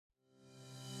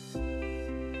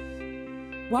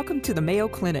Welcome to the Mayo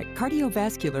Clinic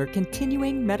Cardiovascular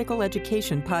Continuing Medical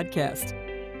Education Podcast.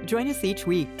 Join us each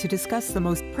week to discuss the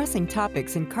most pressing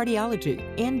topics in cardiology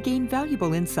and gain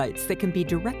valuable insights that can be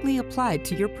directly applied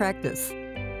to your practice.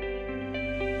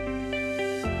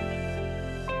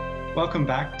 Welcome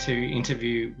back to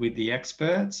Interview with the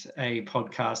Experts, a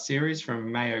podcast series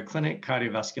from Mayo Clinic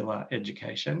Cardiovascular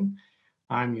Education.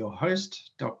 I'm your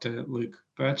host, Dr. Luke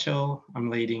Burchill. I'm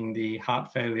leading the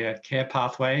heart failure care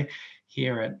pathway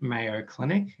here at Mayo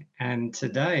Clinic. And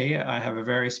today I have a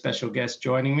very special guest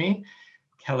joining me,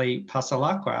 Kelly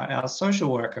Pasalakwa, our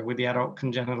social worker with the Adult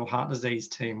Congenital Heart Disease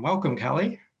team. Welcome,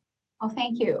 Kelly. Well,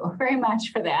 thank you very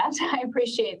much for that. I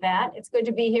appreciate that. It's good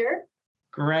to be here.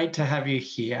 Great to have you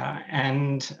here.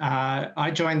 And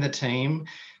I joined the team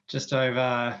just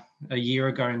over a year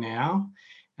ago now,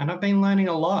 and I've been learning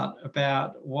a lot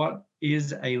about what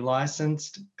is a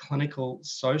licensed clinical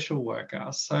social worker.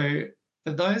 So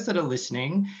for those that are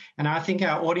listening, and I think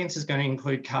our audience is going to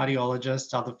include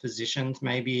cardiologists, other physicians,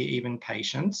 maybe even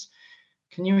patients,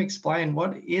 can you explain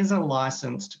what is a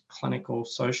licensed clinical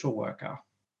social worker?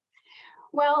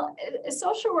 Well,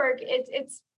 social work,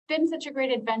 it's been such a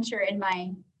great adventure in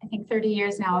my, 30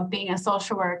 years now of being a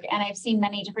social work, and I've seen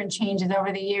many different changes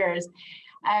over the years.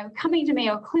 Coming to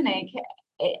Mayo Clinic,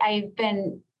 I've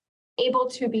been able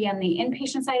to be on the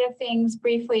inpatient side of things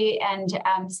briefly and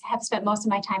have spent most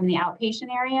of my time in the outpatient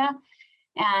area.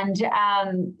 And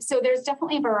so there's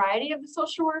definitely a variety of the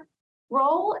social work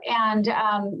role. And,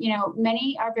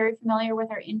 many are very familiar with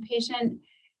our inpatient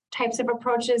types of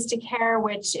approaches to care,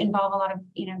 which involve a lot of,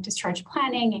 discharge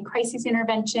planning and crisis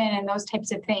intervention and those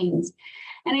types of things.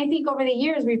 And I think over the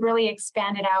years, we've really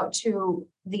expanded out to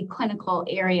the clinical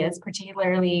areas,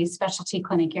 particularly specialty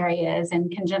clinic areas,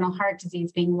 and congenital heart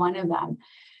disease being one of them.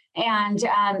 And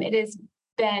it has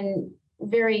been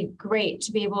very great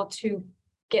to be able to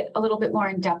get a little bit more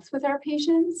in depth with our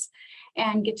patients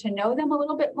and get to know them a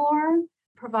little bit more,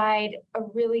 provide a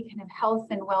really kind of health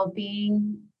and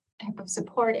well-being type of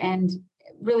support and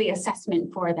really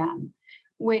assessment for them,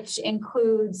 which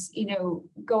includes,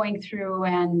 going through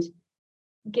and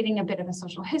getting a bit of a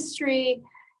social history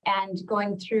and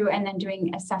going through and then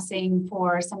doing assessing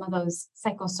for some of those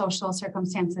psychosocial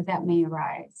circumstances that may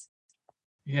arise.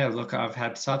 Yeah, look, I've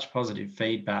had such positive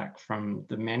feedback from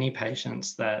the many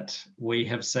patients that we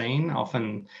have seen.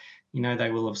 Often,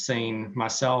 they will have seen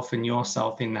myself and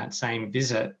yourself in that same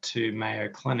visit to Mayo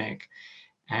Clinic.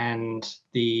 And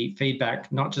the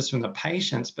feedback, not just from the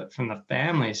patients, but from the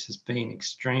families, has been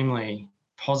extremely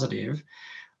positive.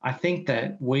 I think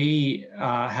that we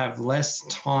have less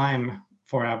time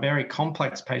for our very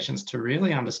complex patients to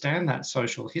really understand that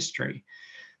social history.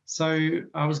 So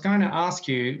I was going to ask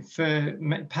you,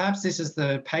 perhaps this is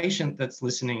the patient that's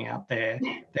listening out there,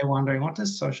 they're wondering, what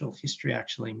does social history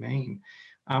actually mean?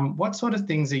 What sort of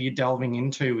things are you delving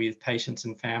into with patients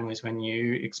and families when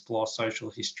you explore social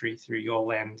history through your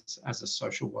lens as a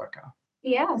social worker?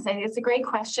 Yes, it's a great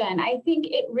question. I think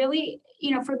it really,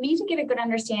 for me to get a good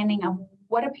understanding of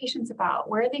what a patient's about,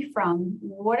 where are they from,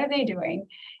 what are they doing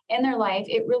in their life,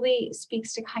 it really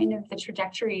speaks to kind of the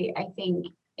trajectory, I think,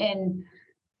 in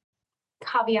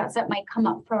caveats that might come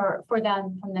up for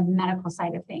them from the medical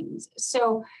side of things.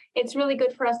 So it's really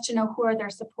good for us to know who are their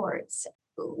supports.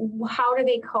 How do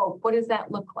they cope? What does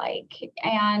that look like?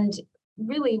 And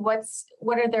really, what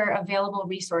are their available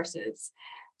resources?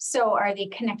 So are they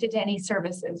connected to any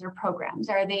services or programs?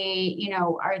 Are they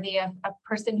a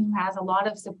person who has a lot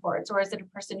of supports, or is it a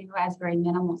person who has very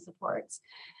minimal supports?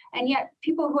 And yet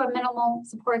people who have minimal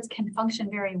supports can function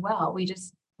very well. We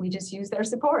just use their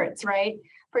supports, right?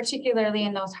 Particularly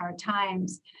in those hard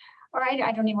times. Or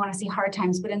I don't even want to say hard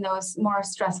times, but in those more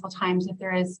stressful times, if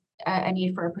there is a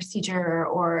need for a procedure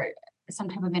or some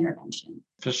type of intervention.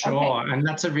 For sure. Okay. And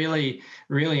that's a really,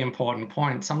 really important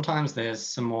point. Sometimes there's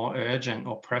some more urgent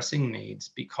or pressing needs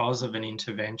because of an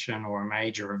intervention or a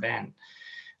major event.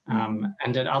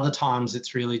 And at other times,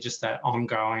 it's really just that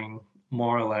ongoing,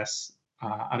 more or less,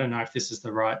 I don't know if this is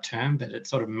the right term, but it's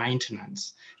sort of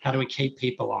maintenance. How do we keep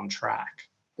people on track?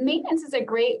 Maintenance is a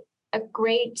great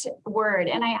word.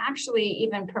 And I actually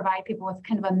even provide people with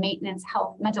kind of a maintenance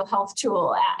mental health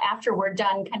tool after we're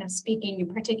done kind of speaking,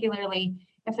 particularly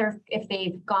if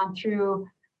they've gone through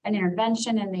an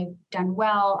intervention and they've done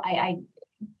well. I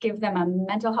give them a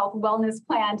mental health wellness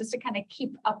plan just to kind of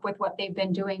keep up with what they've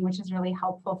been doing, which is really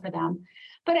helpful for them.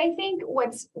 But I think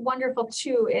what's wonderful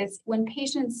too is when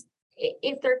patients,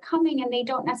 if they're coming and they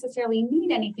don't necessarily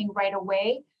need anything right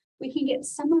away, we can get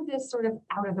some of this sort of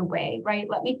out of the way, right?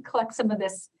 Let me collect some of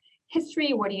this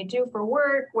history. What do you do for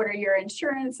work? What are your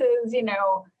insurances?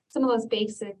 some of those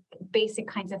basic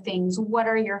kinds of things. What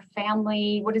does your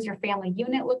family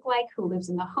unit look like? Who lives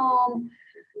in the home?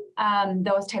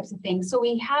 Those types of things. So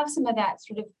we have some of that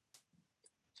sort of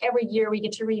every year we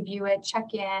get to review it,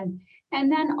 check in,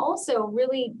 and then also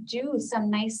really do some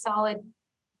nice solid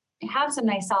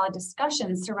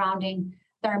discussions surrounding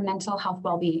their mental health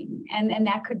well-being. And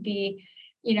that could be,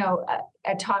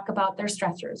 a talk about their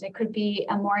stressors. It could be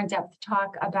a more in-depth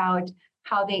talk about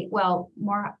how we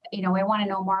want to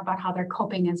know more about how they're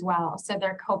coping as well. So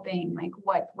they're coping, like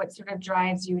what sort of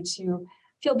drives you to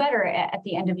feel better at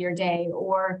the end of your day,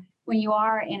 or when you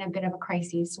are in a bit of a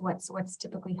crisis, what's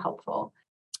typically helpful.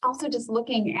 Also just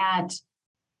looking at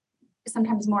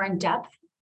sometimes more in-depth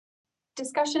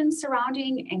discussions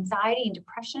surrounding anxiety and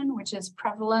depression, which is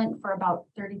prevalent for about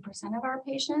 30% of our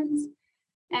patients.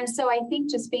 And so I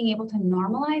think just being able to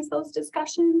normalize those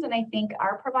discussions, and I think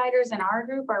our providers in our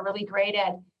group are really great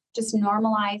at just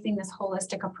normalizing this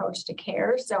holistic approach to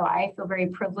care. So I feel very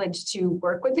privileged to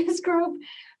work with this group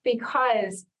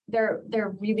because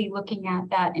they're really looking at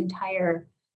that entire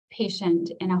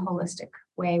patient in a holistic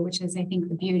way, which is, I think,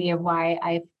 the beauty of why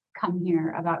I've come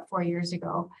here about 4 years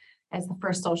ago as the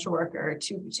first social worker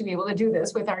to be able to do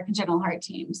this with our congenital heart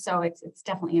team. So it's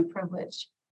definitely a privilege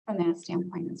from that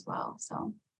standpoint as well.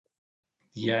 So.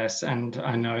 Yes, and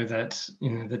I know that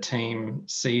the team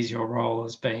sees your role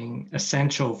as being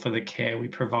essential for the care we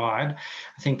provide.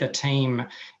 I think the team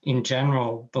in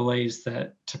general believes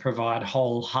that to provide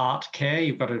whole heart care,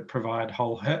 you've got to provide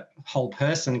whole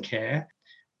person care.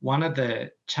 One of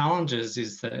the challenges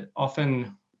is that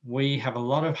often we have a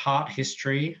lot of heart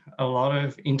history, a lot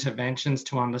of interventions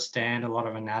to understand, a lot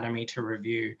of anatomy to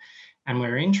review. And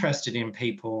we're interested in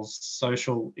people's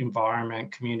social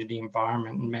environment, community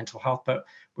environment, and mental health, but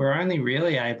we're only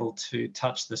really able to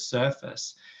touch the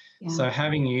surface. Yeah. So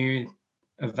having you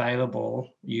available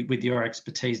with your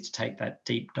expertise to take that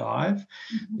deep dive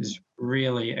is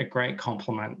really a great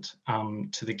complement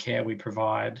to the care we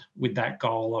provide, with that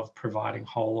goal of providing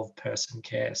whole of person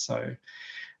care. So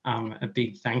a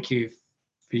big thank you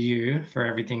for you for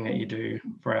everything that you do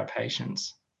for our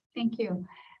patients. Thank you.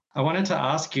 I wanted to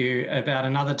ask you about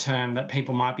another term that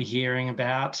people might be hearing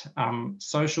about,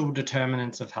 social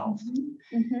determinants of health.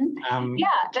 Yeah,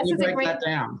 can you break that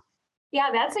down? Yeah,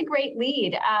 that's a great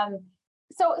lead.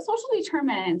 So social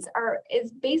determinants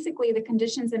is basically the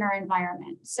conditions in our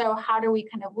environment. So how do we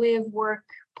kind of live, work,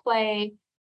 play,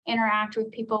 interact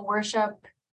with people, worship,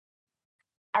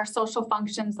 our social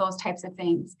functions, those types of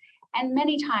things. And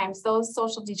many times those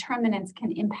social determinants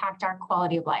can impact our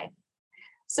quality of life.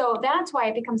 So that's why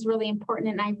it becomes really important.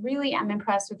 And I really am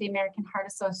impressed with the American Heart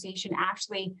Association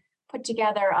actually put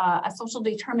together a social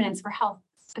determinants for health,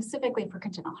 specifically for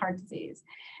congenital heart disease.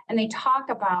 And they talk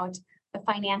about the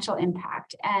financial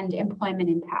impact and employment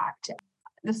impact,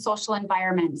 the social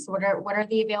environments, what are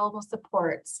the available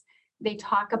supports. They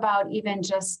talk about even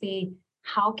just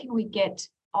how can we get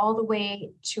all the way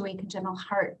to a congenital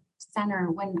heart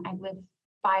center when I live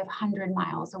 500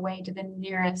 miles away to the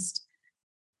nearest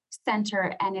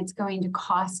center, and it's going to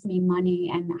cost me money,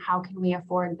 and how can we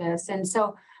afford this? And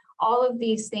so all of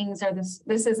these things are this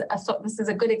is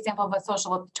a good example of a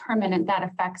social determinant that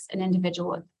affects an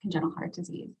individual with congenital heart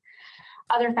disease.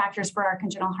 Other factors for our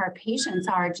congenital heart patients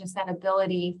are just that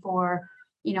ability for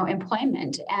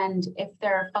employment, and if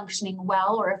they're functioning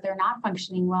well or if they're not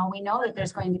functioning well, we know that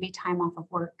there's going to be time off of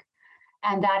work.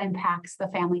 And that impacts the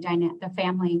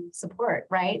family support,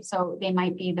 right? So they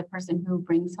might be the person who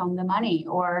brings home the money,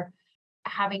 or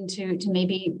having to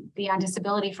maybe be on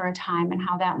disability for a time, and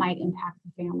how that might impact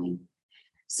the family.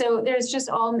 So there's just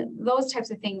all those types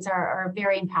of things are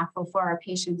very impactful for our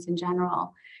patients in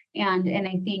general. And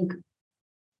I think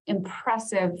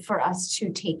impressive for us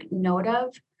to take note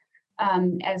of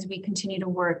as we continue to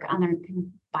work on their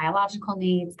biological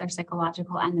needs, their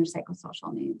psychological, and their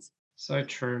psychosocial needs. So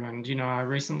true. And, I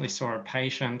recently saw a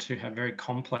patient who had very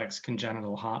complex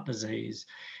congenital heart disease,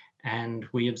 and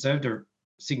we observed a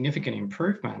significant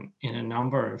improvement in a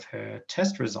number of her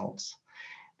test results.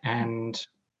 And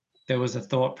there was a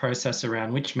thought process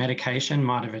around which medication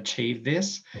might have achieved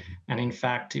this. And in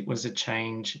fact, it was a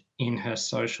change in her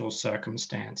social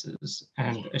circumstances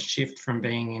and a shift from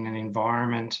being in an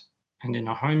environment and in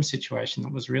a home situation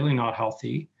that was really not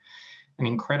healthy and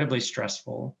incredibly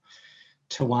stressful,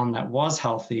 to one that was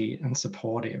healthy and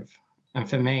supportive. And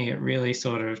for me, it really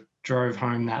sort of drove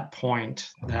home that point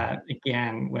that,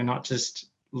 again, we're not just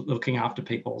looking after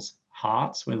people's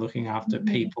hearts, we're looking after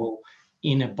people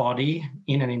in a body,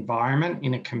 in an environment,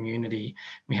 in a community.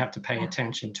 We have to pay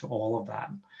attention to all of that.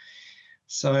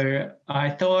 So I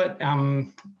thought,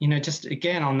 just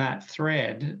again on that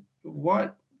thread,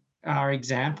 what are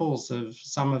examples of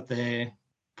some of the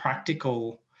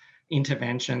practical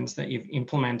interventions that you've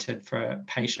implemented for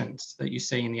patients that you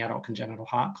see in the adult congenital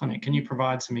heart clinic? Can you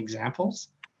provide some examples?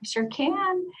 I sure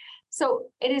can. So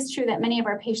it is true that many of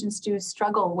our patients do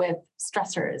struggle with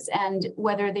stressors, and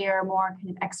whether they are more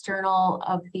kind of external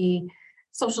of the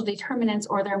social determinants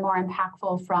or they're more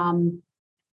impactful from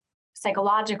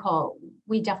psychological,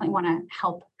 we definitely want to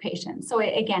help patients. So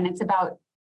again, it's about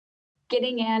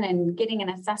getting in and getting an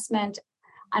assessment,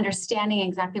 understanding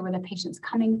exactly where the patient's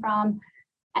coming from,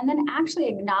 and then actually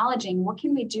acknowledging what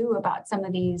can we do about some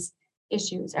of these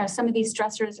issues. Are some of these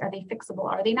stressors, are they fixable?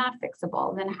 Are they not fixable?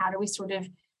 And then how do we sort of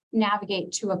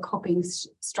navigate to a coping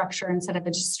structure instead of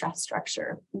a just stress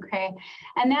structure, okay?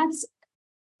 And that's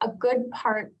a good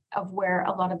part of where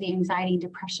a lot of the anxiety and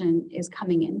depression is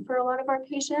coming in for a lot of our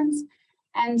patients.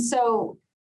 And so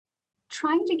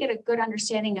trying to get a good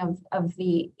understanding of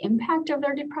the impact of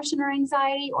their depression or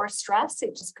anxiety or stress,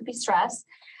 it just could be stress,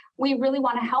 we really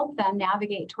want to help them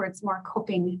navigate towards more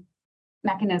coping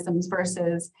mechanisms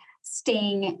versus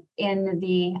staying in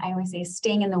the, I always say,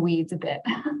 staying in the weeds a bit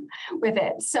with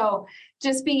it. So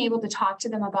just being able to talk to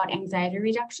them about anxiety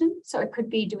reduction. So it could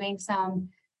be doing some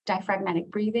diaphragmatic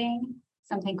breathing,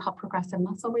 something called progressive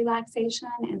muscle relaxation,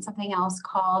 and something else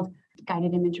called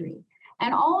guided imagery.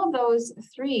 And all of those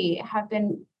three have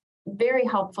been very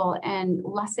helpful in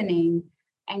lessening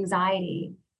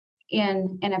anxiety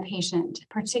in a patient,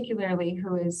 particularly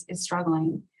who is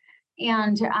struggling.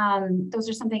 And those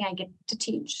are something I get to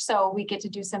teach. So we get to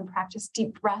do some practice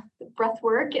deep breath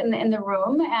work in the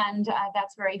room, and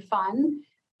that's very fun.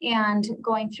 And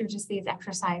going through just these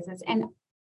exercises. And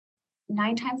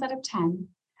 9 times out of 10,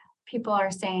 people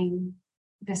are saying,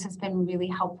 this has been really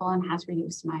helpful and has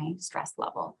reduced my stress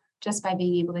level just by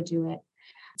being able to do it.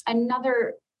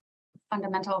 Another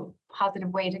fundamental positive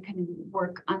way to kind of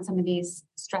work on some of these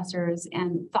stressors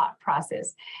and thought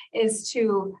process is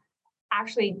to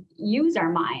actually use our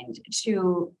mind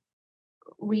to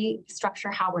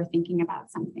restructure how we're thinking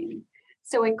about something.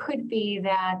 So it could be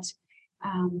that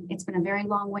it's been a very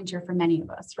long winter for many of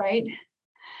us, right?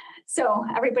 So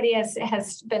everybody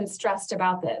has been stressed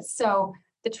about this. So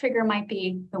the trigger might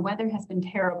be the weather has been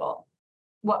terrible.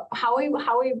 How we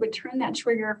would turn that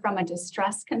trigger from a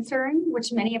distress concern,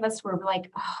 which many of us were like,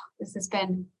 oh, this has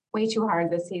been way too hard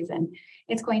this season.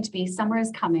 It's going to be, summer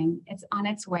is coming. It's on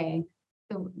its way.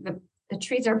 The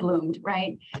trees are bloomed,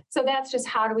 right? So that's just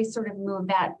how do we sort of move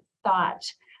that thought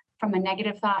from a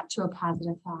negative thought to a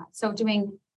positive thought. So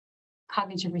doing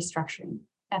cognitive restructuring,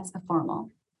 that's the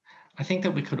formal. I think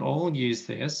that we could all use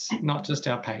this, not just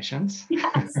our patients.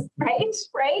 Yes,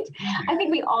 right. I think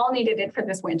we all needed it for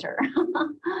this winter.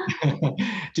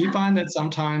 Do you find that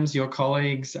sometimes your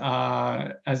colleagues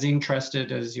are as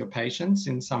interested as your patients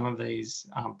in some of these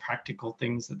practical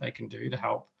things that they can do to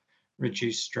help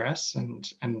reduce stress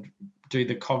and do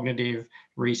the cognitive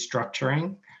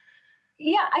restructuring?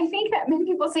 Yeah, I think that many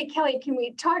people say, Kelly, can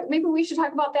we talk? Maybe we should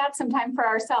talk about that sometime for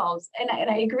ourselves. And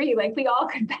I agree, like we all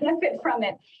could benefit from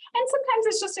it. And sometimes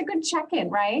it's just a good check-in,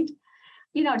 right?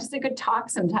 You know, just a good talk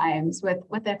sometimes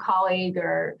with a colleague,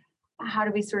 or how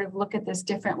do we sort of look at this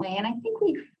differently? And I think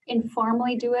we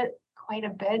informally do it quite a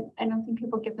bit. I don't think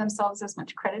people give themselves as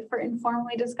much credit for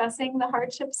informally discussing the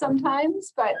hardships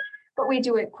sometimes, but we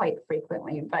do it quite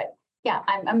frequently. But yeah,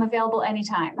 I'm available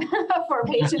anytime for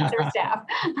patients or staff.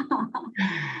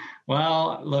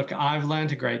 Well, look, I've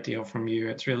learned a great deal from you.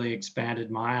 It's really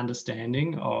expanded my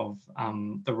understanding of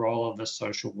the role of the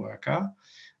social worker.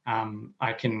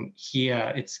 I can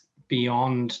hear it's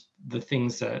beyond the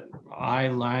things that I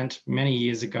learned many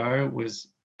years ago, was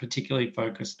particularly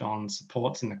focused on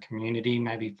supports in the community,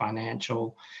 maybe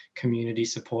financial community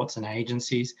supports and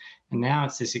agencies. And now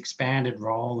it's this expanded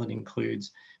role that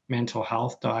includes mental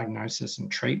health diagnosis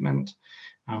and treatment,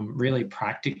 really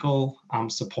practical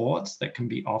supports that can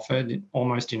be offered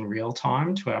almost in real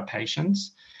time to our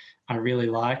patients. I really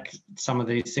like some of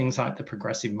these things like the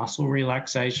progressive muscle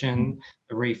relaxation,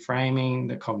 the reframing,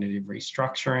 the cognitive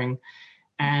restructuring,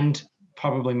 and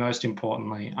probably most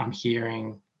importantly, I'm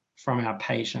hearing from our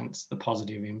patients the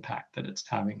positive impact that it's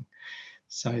having.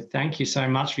 So thank you so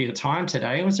much for your time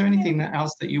today. Was there anything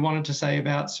else that you wanted to say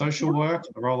about social work,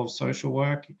 the role of social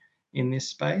work in this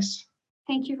space?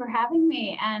 Thank you for having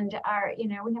me. And we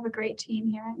have a great team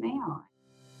here at Mayo.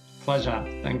 Pleasure.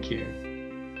 Thank you.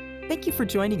 Thank you for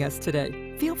joining us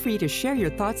today. Feel free to share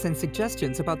your thoughts and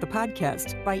suggestions about the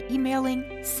podcast by emailing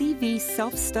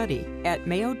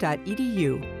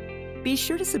cvselfstudy@mayo.edu. Be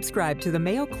sure to subscribe to the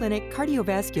Mayo Clinic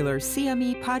Cardiovascular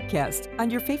CME podcast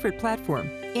on your favorite platform,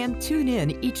 and tune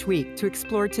in each week to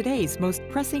explore today's most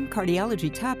pressing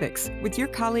cardiology topics with your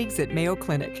colleagues at Mayo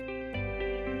Clinic.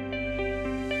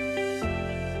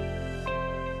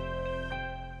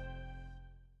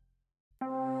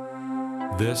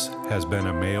 This has been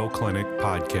a Mayo Clinic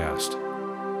podcast.